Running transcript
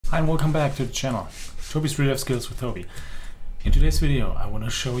Hi and welcome back to the channel, Toby's Real Life Skills with Toby. In today's video I want to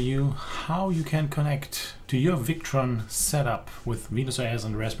show you how you can connect to your Victron setup with VenusOS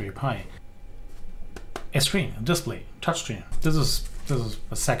and Raspberry Pi a screen, a display, touchscreen. This is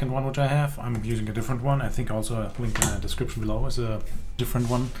a second one which I have. I'm using a different one. I think also a link in the description below is a different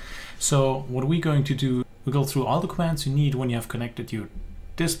one. So what we're going to do, we go through all the commands you need when you have connected your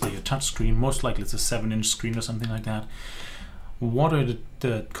display, your touchscreen. Most likely it's a 7-inch screen or something like that. What are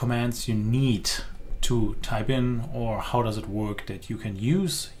the commands you need to type in, or how does it work that you can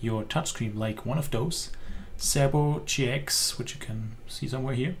use your touchscreen like one of those, Cerbo GX, which you can see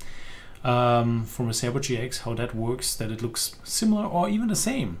somewhere here, from a Cerbo GX, how that works, that it looks similar or even the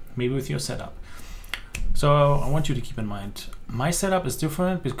same, maybe with your setup. So I want you to keep in mind, my setup is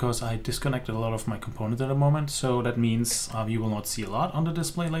different because I disconnected a lot of my components at the moment, so that means you will not see a lot on the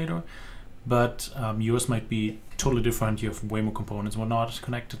display later. But yours might be totally different. You have way more components and whatnot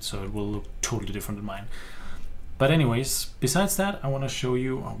connected, so it will look totally different than mine. But anyways, besides that, I want to show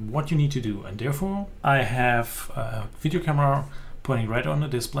you what you need to do. And therefore, I have a video camera pointing right on the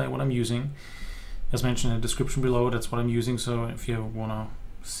display, what I'm using. As mentioned in the description below, that's what I'm using. So if you want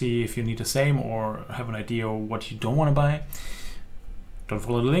to see if you need the same or have an idea of what you don't want to buy, don't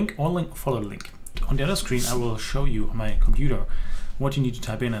follow the link or follow the link. On the other screen, I will show you on my computer what you need to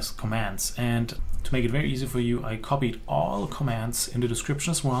type in as commands, and to make it very easy for you, I copied all commands in the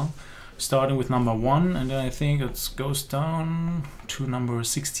description as well, starting with number 1, and then I think it goes down to number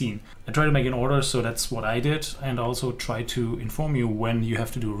 16. I try to make an order, so that's what I did, and also try to inform you when you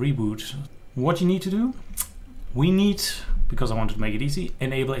have to do a reboot. What you need to do, we need, because I wanted to make it easy,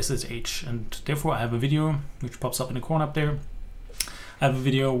 enable SSH, and therefore I have a video which pops up in the corner up there. I have a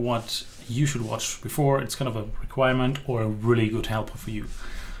video what you should watch before. It's kind of a requirement or a really good helper for you,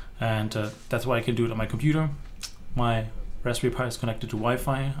 and that's why I can do it on my computer. My Raspberry Pi is connected to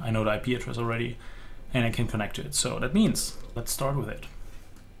Wi-Fi. I know the IP address already and I can connect to it. So that means let's start with it.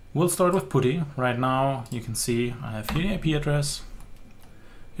 We'll start with PuTTY. Right now you can see I have here the IP address,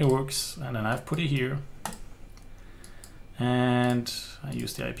 it works, and then I have PuTTY here, and I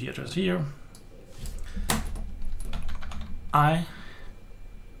use the IP address here. I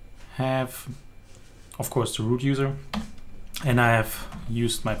have, of course, the root user, and I have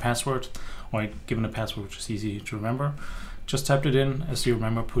used my password, or I've given a password which is easy to remember. Just typed it in. As you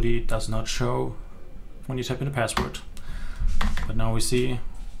remember, PuTTY does not show when you type in the password, but now we see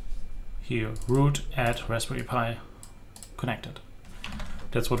here root at Raspberry Pi connected.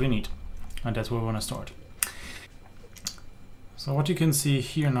 That's what we need, and that's where we want to start. So what you can see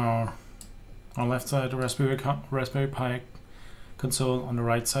here now, on the left side the Raspberry Pi console, on the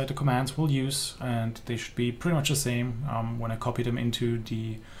right side the commands we'll use, and they should be pretty much the same when I copy them into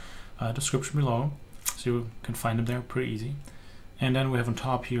the description below, so you can find them there pretty easy. And then we have on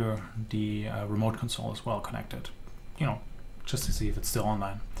top here the remote console as well connected, you know, just to see if it's still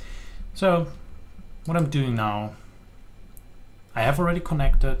online. So what I'm doing now, I have already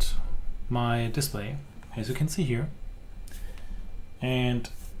connected my display, as you can see here, and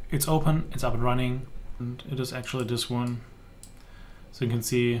it's open, it's up and running, and it is actually this one. So you can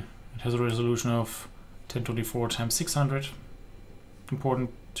see it has a resolution of 1024 x 600.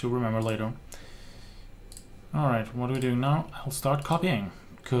 Important to remember later. Alright, what are we doing now? I'll start copying,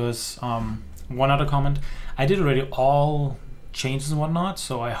 because one other comment, I did already all changes and whatnot,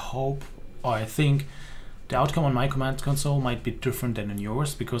 so I hope, or I think the outcome on my command console might be different than in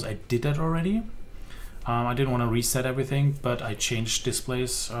yours, because I did that already. I didn't want to reset everything, but I changed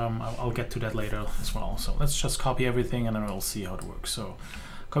displays. I'll get to that later as well. So let's just copy everything and then we'll see how it works. So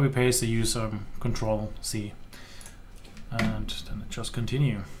copy paste, I use Control C, and then just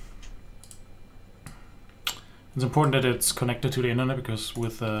continue. It's important that it's connected to the internet, because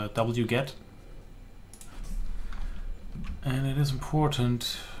with wget, and it is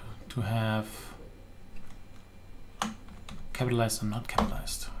important to have capitalized and not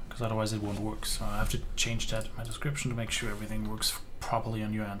capitalized, because otherwise it won't work. So I have to change that in my description to make sure everything works properly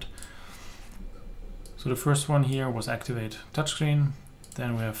on your end. So the first one here was activate touchscreen.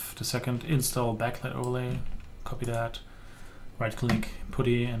 Then we have the second, install backlight overlay. Copy that, right click,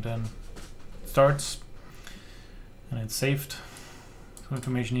 PuTTY, and then it starts, and it's saved. Some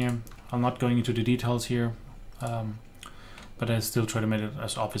information here. I'm not going into the details here, but I still try to make it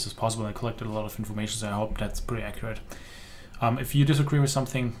as obvious as possible. I collected a lot of information, so I hope that's pretty accurate. If you disagree with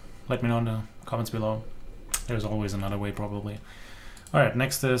something, let me know in the comments below. There's always another way, probably. Alright,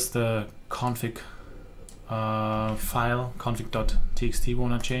 next is the config file, Config.txt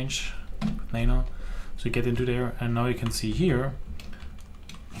wanna change, nano. So you get into there, and now you can see here,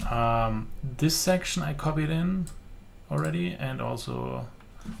 this section I copied in already, and also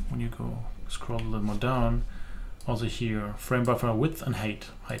when you go scroll a little more down, also here, frame buffer width and height.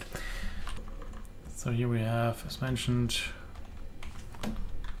 So here we have, as mentioned,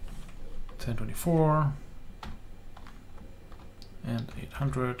 1024 and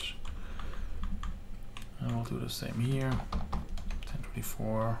 800. And we'll do the same here,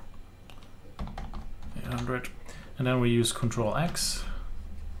 1024, 800. And then we use Control X,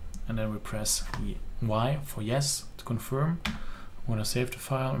 and then we press Y for yes to confirm. I'm going to save the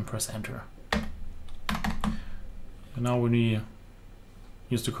file and press enter. And now when we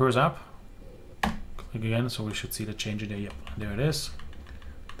use the cursor up, click again, so we should see the change in there. Yep, there it is.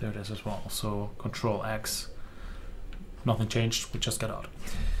 There it is as well. So Control X, nothing changed, we just got out.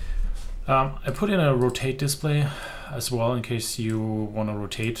 I put in a rotate display as well in case you want to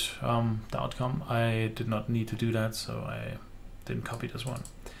rotate the outcome. I did not need to do that, so I didn't copy this one.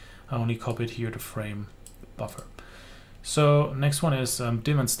 I only copied here the frame buffer. So next one is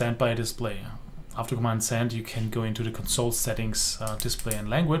Dimm and Standby display. After Command Send, you can go into the console settings, display and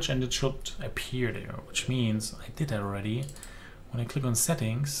language, and it should appear there, which means I did that already. When I click on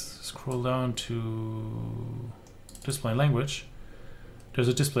settings, scroll down to display language, there's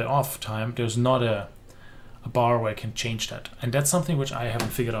a display off time. There's not a bar where I can change that. And that's something which I haven't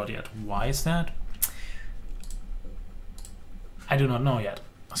figured out yet. Why is that? I do not know yet.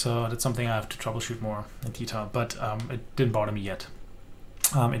 So that's something I have to troubleshoot more in detail, but it didn't bother me yet.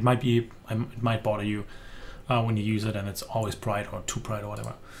 It might bother you when you use it and it's always bright or too bright or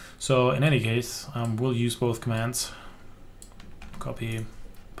whatever. So in any case, we'll use both commands. Copy,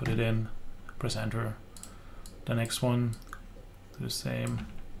 put it in, press enter. The next one, do the same,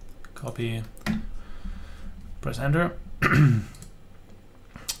 copy, press enter.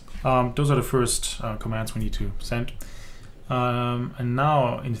 Those are the first commands we need to send. And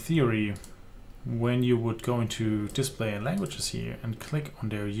now, in theory, when you would go into display and languages here and click on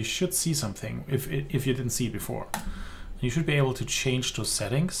there, you should see something if you didn't see it before. You should be able to change those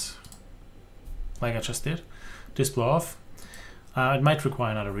settings, like I just did. Display off. It might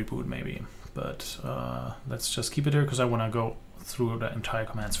require another reboot maybe, but let's just keep it there because I want to go through the entire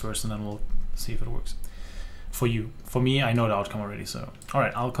commands first and then we'll see if it works. For you. For me, I know the outcome already, so.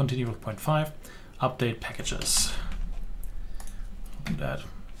 Alright, I'll continue with point 5. Update packages. I'll do that.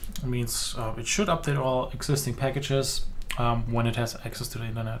 It means it should update all existing packages when it has access to the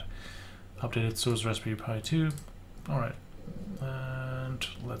internet. Updated source Raspberry Pi 2. Alright. And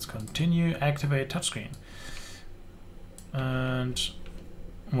let's continue. Activate touchscreen. And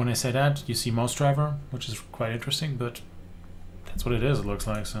when I say that, you see mouse driver, which is quite interesting, but that's what it is, it looks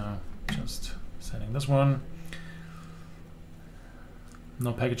like. So just setting this one.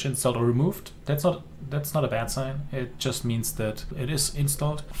 No package installed or removed. That's not a bad sign. It just means that it is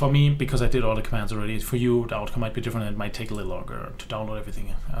installed. For me, because I did all the commands already. For you, the outcome might be different and it might take a little longer to download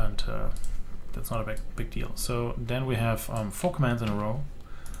everything, and that's not a big deal. So then we have 4 commands in a row.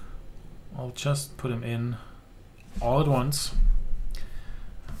 I'll just put them in all at once.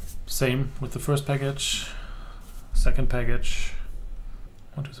 Same with the first package, second package.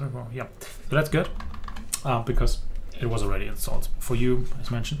 1, 2, 3, 4. Yeah, so that's good because it was already installed. For you, as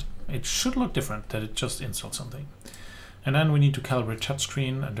mentioned, it should look different that it just installed something. And then we need to calibrate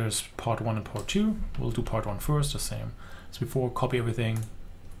touchscreen, and there's part 1 and part 2. We'll do part 1 first, the same as before. Copy everything,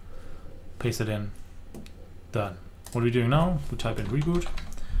 paste it in, done. What are we doing now? We type in reboot.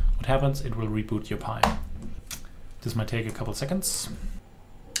 What happens? It will reboot your Pi. This might take a couple seconds.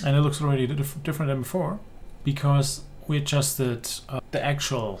 And it looks already different than before because we adjusted the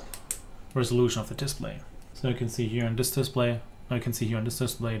actual resolution of the display. So you can see here in this display, there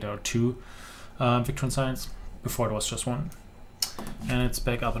are 2 Victron signs. Before it was just 1. And it's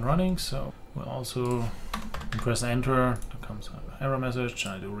back up and running, so we'll also press enter. There comes an error message,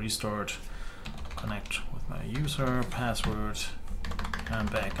 and I do restart, connect with my user, password,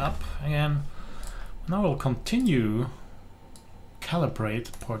 and back up again. Now we'll continue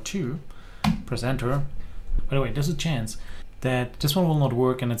calibrate part 2, press enter. By the way, there's a chance that this one will not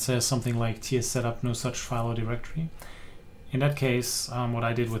work and it says something like TS setup, no such file or directory. In that case, what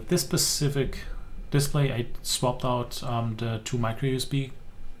I did with this specific display, I swapped out the 2 micro USB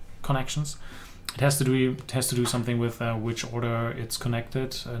connections. It has to do something with which order it's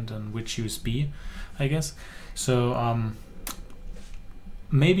connected and then which USB, I guess. So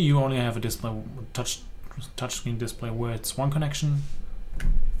maybe you only have a display, touchscreen display where it's 1 connection.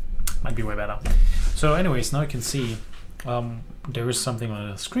 Might be way better. So anyways, now you can see there is something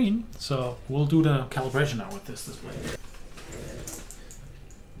on the screen. So we'll do the calibration now with this display.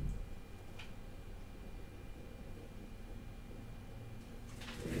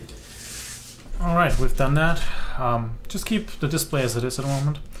 All right, we've done that. just keep the display as it is at the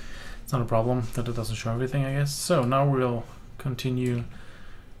moment. It's not a problem that it doesn't show everything, I guess. So now we'll continue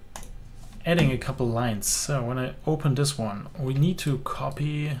adding a couple lines. So when I open this one, we need to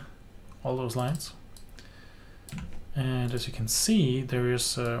copy all those lines. And as you can see, there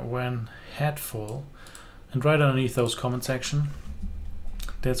is when head full, and right underneath those comment section,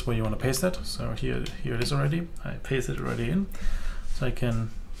 that's where you want to paste it. So here it is already. I pasted it already in. So I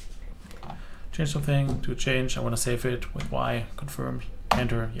can change something to change. I want to save it with Y, confirm,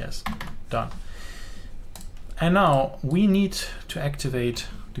 enter, yes, done. And now we need to activate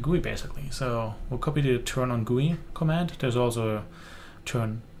the GUI basically. So we'll copy the turn on GUI command. There's also a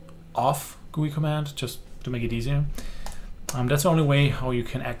turn off GUI command just to make it easier. That's the only way how you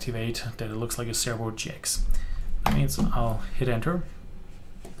can activate that it looks like a Cerbo GX. That means I'll hit enter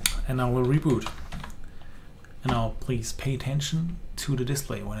and now we'll reboot. And now please pay attention to the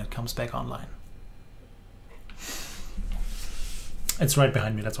display when it comes back online. It's right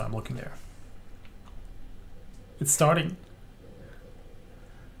behind me, that's why I'm looking there. It's starting.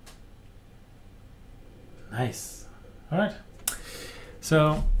 Nice. All right.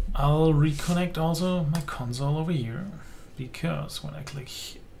 So I'll reconnect also my console over here, because when I click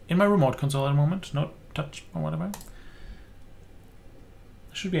in my remote console at the moment, not touch or whatever,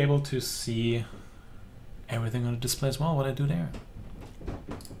 I should be able to see everything on the display as well, what I do there.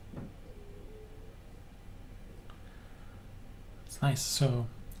 It's nice. So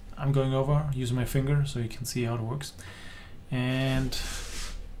I'm going over using my finger so you can see how it works. And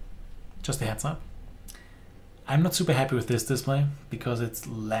just a heads up, I'm not super happy with this display because it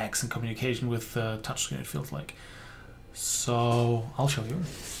lacks in communication with the touchscreen, it feels like. So I'll show you.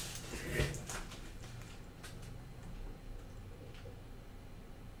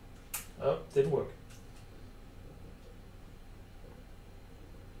 Oh, didn't work.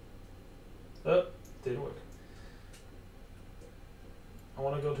 Oh, didn't work. I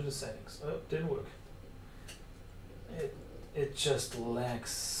want to go to the settings. Oh, didn't work. It just lags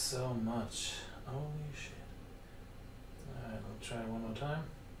so much. Holy shit. Alright, I'll try one more time.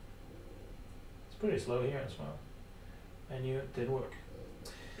 It's pretty slow here as well. Menu didn't work.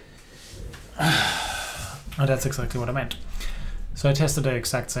 Oh, that's exactly what I meant. So I tested the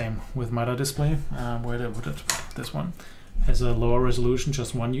exact same with my other display. Where did I put it? This one has a lower resolution,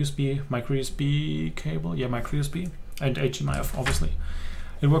 just one USB, micro USB cable. Yeah, micro USB and HDMI, obviously.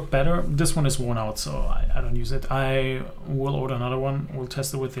 It worked better. This one is worn out, so I don't use it. I will order another one. We'll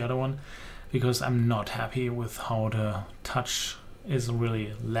test it with the other one because I'm not happy with how the touch is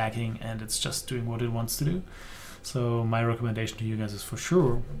really lagging and it's just doing what it wants to do. So my recommendation to you guys is for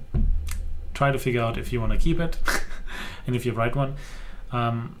sure try to figure out if you want to keep it and if you have the right one.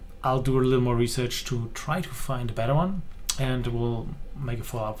 I'll do a little more research to try to find a better one, and we'll make a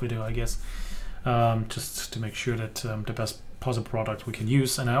follow-up video, I guess, just to make sure that the best possible product we can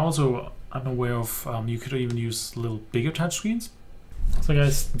use. And I'm aware of you could even use little bigger touchscreens. So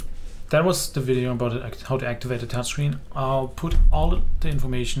guys, that was the video about how to activate the touchscreen. I'll put all the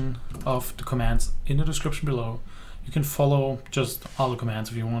information of the commands in the description below. You can follow just all the commands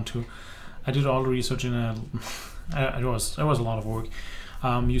if you want to. I did all the research in a it was a lot of work.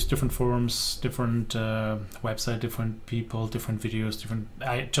 Used different forums, different website, different people, different videos,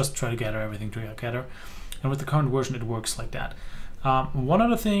 I just try to gather everything together. And with the current version, it works like that. One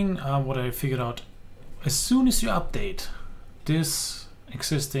other thing, what I figured out, as soon as you update this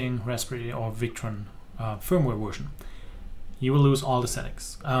existing Raspberry or Victron firmware version, you will lose all the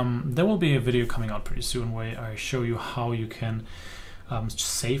settings. There will be a video coming out pretty soon where I show you how you can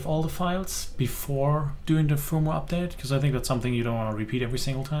save all the files before doing the firmware update, because I think that's something you don't want to repeat every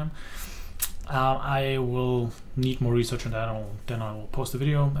single time. I will need more research on that, then I will post the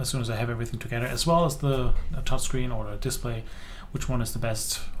video as soon as I have everything together, as well as the touchscreen or the display, which one is the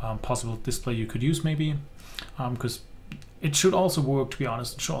best possible display you could use maybe, because it should also work, to be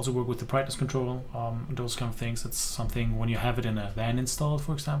honest, it should also work with the brightness control, those kind of things. It's something when you have it in a van installed,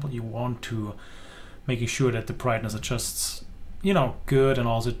 for example, you want to making sure that the brightness adjusts, you know, good, and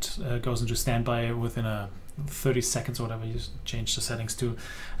also it goes into standby within a 30 seconds or whatever you change the settings to.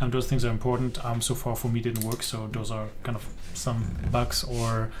 Those things are important. So far for me didn't work, so those are kind of some bugs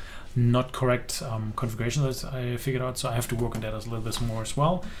or not correct configurations that I figured out, so I have to work on that a little bit more as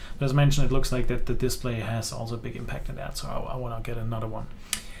well. But as mentioned, it looks like that the display has also a big impact on that, so I want to get another one.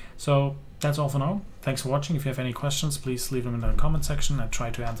 So that's all for now. Thanks for watching. If you have any questions, please leave them in the comment section. I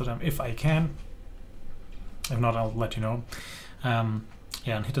try to answer them if I can. If not, I'll let you know.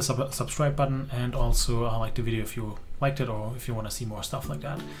 Yeah, and hit the subscribe button, and also like the video if you liked it or if you want to see more stuff like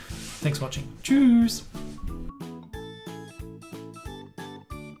that. Thanks for watching. Tschüss!